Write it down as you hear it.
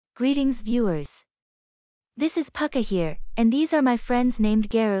Greetings viewers. This is Puka here, and these are my friends named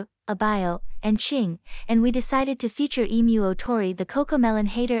Garu, Abayo, and Ching, and we decided to feature Emu Otori the Cocomelon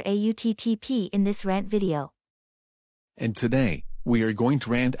hater AUTTP in this rant video. And today, we are going to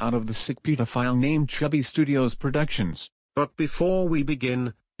rant out of the sick pedophile named Chubby Studios Productions. But before we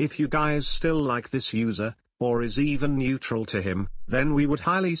begin, if you guys still like this user, or is even neutral to him, then we would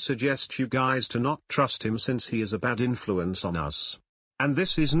highly suggest you guys to not trust him since he is a bad influence on us. And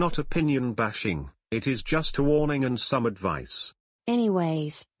this is not opinion bashing, it is just a warning and some advice.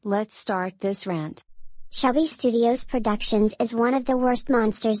 Anyways, let's start this rant. Chubby Studios Productions is one of the worst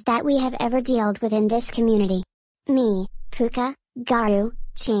monsters that we have ever dealt with in this community. Me, Puka, Garu,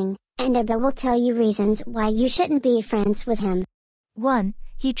 Ching, and Abba will tell you reasons why you shouldn't be friends with him. 1.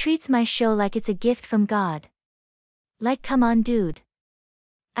 He treats my show like it's a gift from God. Like, come on dude.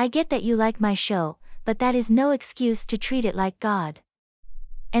 I get that you like my show, but that is no excuse to treat it like God.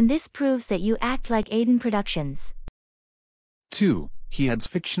 And this proves that you act like Aiden Productions. 2. He adds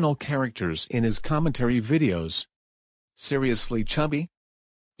fictional characters in his commentary videos. Seriously, Chubby?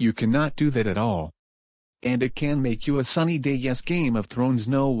 You cannot do that at all. And it can make you a sunny day yes Game of Thrones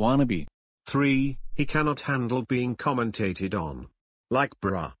no wannabe. 3. He cannot handle being commentated on. Like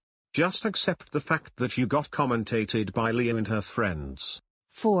bruh. Just accept the fact that you got commentated by Leah and her friends.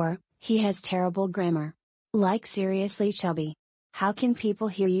 4. He has terrible grammar. Like seriously Chubby. How can people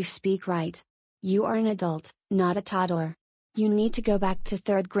hear you speak right? You are an adult, not a toddler. You need to go back to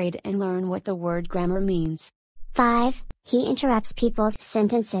 3rd grade and learn what the word grammar means. 5. He interrupts people's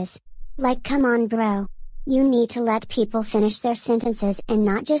sentences. Like, come on bro. You need to let people finish their sentences and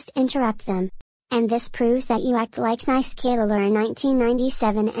not just interrupt them. And this proves that you act like nice killer in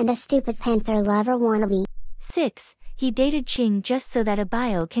 1997 and a stupid Panther lover wannabe. 6. He dated Ching just so that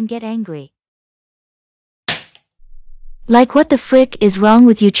Abayo can get angry. Like, what the frick is wrong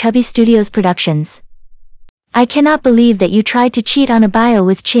with you Chubby Studios Productions? I cannot believe that you tried to cheat on Abayo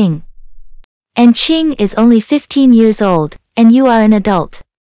with Ching. And Ching is only 15 years old, and you are an adult.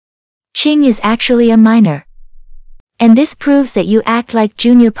 Ching is actually a minor. And this proves that you act like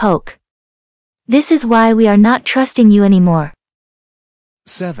Junior Poke. This is why we are not trusting you anymore.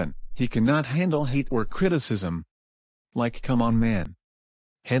 7. He cannot handle hate or criticism. Like, come on man.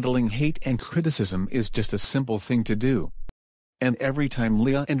 Handling hate and criticism is just a simple thing to do. And every time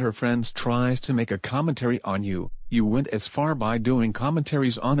Leah and her friends tries to make a commentary on you, you went as far by doing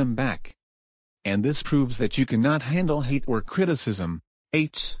commentaries on him back. And this proves that you cannot handle hate or criticism.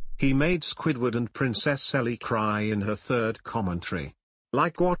 8. He made Squidward and Princess Ellie cry in her 3rd commentary.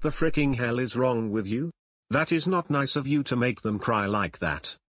 Like, what the fricking hell is wrong with you? That is not nice of you to make them cry like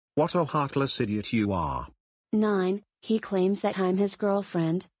that. What a heartless idiot you are. 9. He claims that I'm his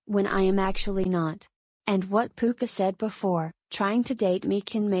girlfriend, when I am actually not. And what Puka said before, trying to date me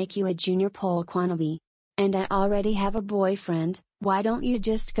can make you a Junior Polk wannabe. And I already have a boyfriend, why don't you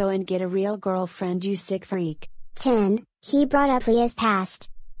just go and get a real girlfriend you sick freak? 10. He brought up Leah's past.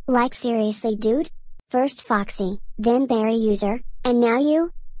 Like, seriously dude? First Foxy, then Barry user, and now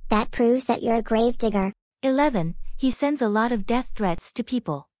you? That proves that you're a gravedigger. 11. He sends a lot of death threats to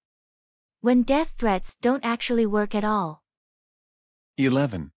people. When death threats don't actually work at all.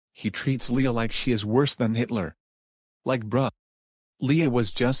 11. He treats Leah like she is worse than Hitler. Like, bruh. Leah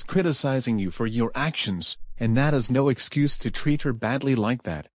was just criticizing you for your actions, and that is no excuse to treat her badly like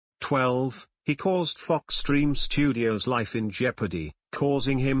that. 12. He caused Fox Stream Studios' life in jeopardy,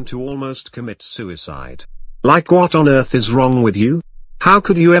 causing him to almost commit suicide. Like, what on earth is wrong with you? How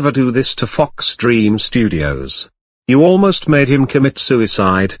could you ever do this to Fox Stream Studios? You almost made him commit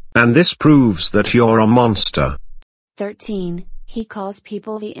suicide, and this proves that you're a monster. 13. He calls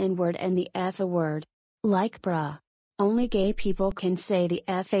people the N-word and the F-a word. Like, bruh. Only gay people can say the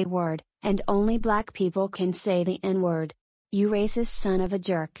F-a word, and only black people can say the N-word. You racist son of a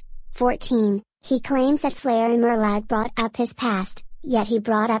jerk. 14. He claims that Flair and Merlad brought up his past, yet he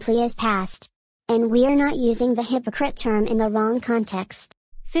brought up Leah's past. And we're not using the hypocrite term in the wrong context.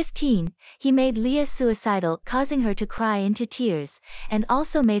 15. He made Leah suicidal, causing her to cry into tears, and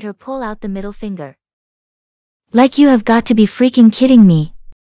also made her pull out the middle finger. Like, you have got to be freaking kidding me.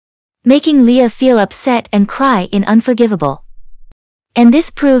 Making Leah feel upset and cry in unforgivable. And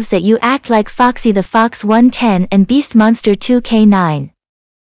this proves that you act like Foxy the Fox 110 and Beast Monster 2K9.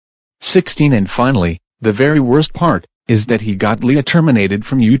 16. And finally, the very worst part, is that he got Leah terminated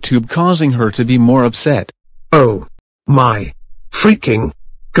from YouTube, causing her to be more upset. Oh my freaking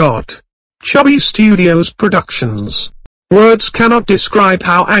god. Chubby Studios Productions. Words cannot describe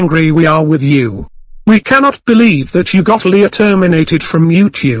how angry we are with you. We cannot believe that you got Leah terminated from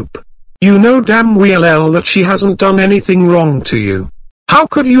YouTube. You know damn well that she hasn't done anything wrong to you. How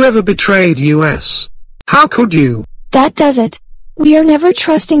could you ever betrayed us? How could you? That does it. We are never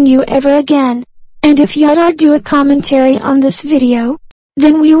trusting you ever again. And if Yadar do a commentary on this video,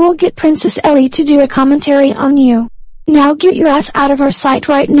 then we will get Princess Ellie to do a commentary on you. Now get your ass out of our sight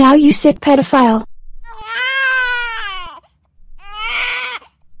right now, you sick pedophile.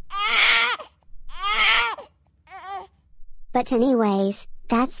 But anyways,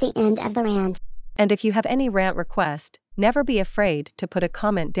 that's the end of the rant. And if you have any rant request, never be afraid to put a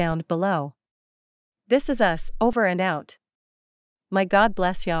comment down below. This is us, over and out. My God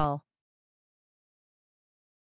bless y'all.